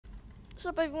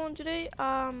What's up everyone? Today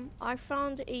I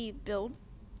found a build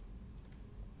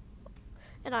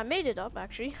and I made it up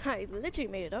actually. I literally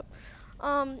made it up.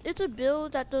 It's a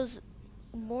build that does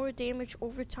more damage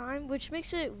over time, which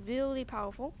makes it really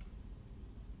powerful.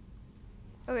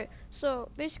 Okay, so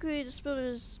basically this build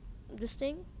is this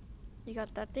thing, you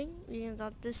got that thing, you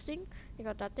got this thing, you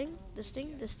got that thing, this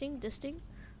thing, this thing, this thing,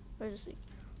 where's this thing?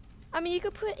 I mean, you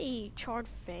could put a charred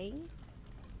fang,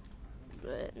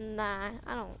 but nah,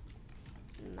 I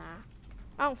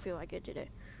don't feel like it today.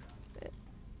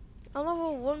 I'm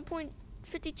level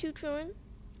 1.52 trillion,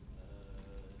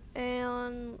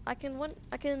 and I can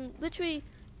literally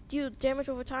deal damage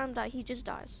over time that he just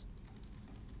dies.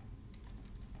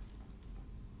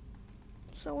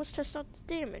 So let's test out the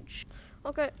damage.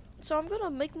 Okay, so I'm gonna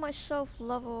make myself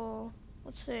level,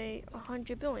 let's say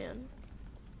 100 billion.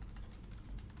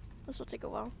 This will take a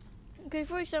while. Okay,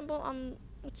 for example, I'm,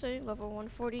 let's say, level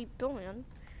 140 billion.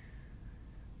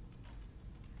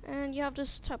 And you have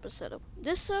this type of setup.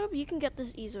 This setup, you can get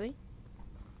this easily.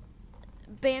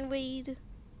 Banraid,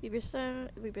 Rebirth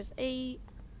 7, Rebirth 8.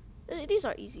 These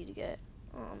are easy to get.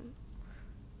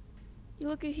 You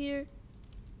look at here,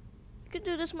 you can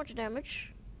do this much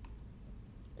damage,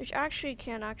 which actually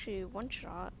can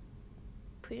one-shot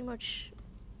pretty much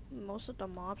most of the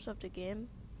mobs of the game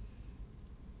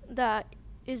that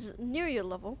is near your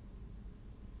level.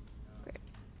 Great.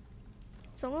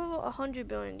 So I'm level 100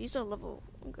 billion. These are level,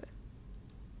 okay.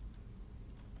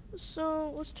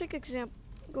 So let's take example,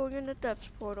 going in the depths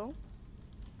portal.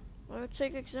 Let's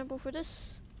take example for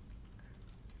this.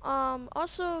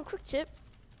 Also, quick tip,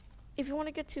 if you want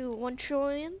to get to 1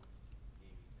 trillion,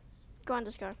 go on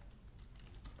this guy.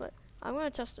 But I'm gonna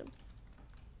test him.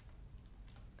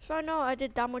 So I know I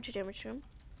did that much damage to him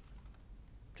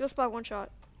just by one shot.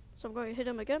 So I'm going to hit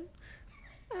him again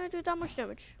and do that much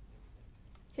damage.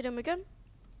 Hit him again.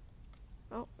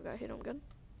 Oh, I gotta hit him again.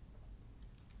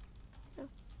 Yeah.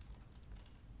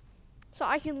 So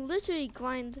I can literally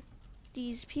grind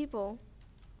these people.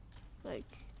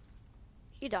 Like,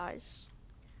 he dies.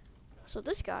 So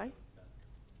this guy,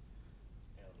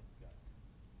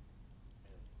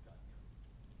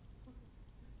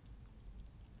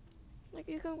 like,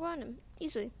 you can grind him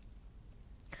easily.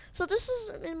 So this is,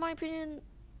 in my opinion,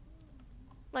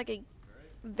 like a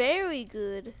very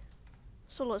good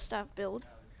solo staff build.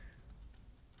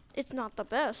 It's not the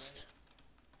best,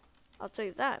 I'll tell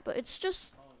you that, but it's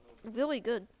just really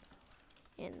good.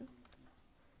 And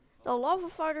the lava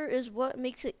fighter is what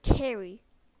makes it carry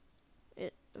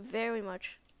it very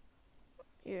much.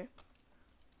 Here.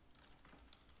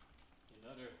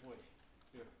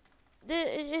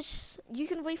 It's, you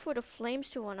can wait for the flames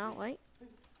to run out, right?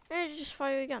 And just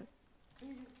fire again.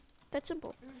 That's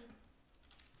simple.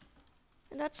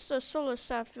 And that's the solar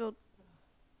staff build.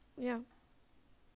 Yeah.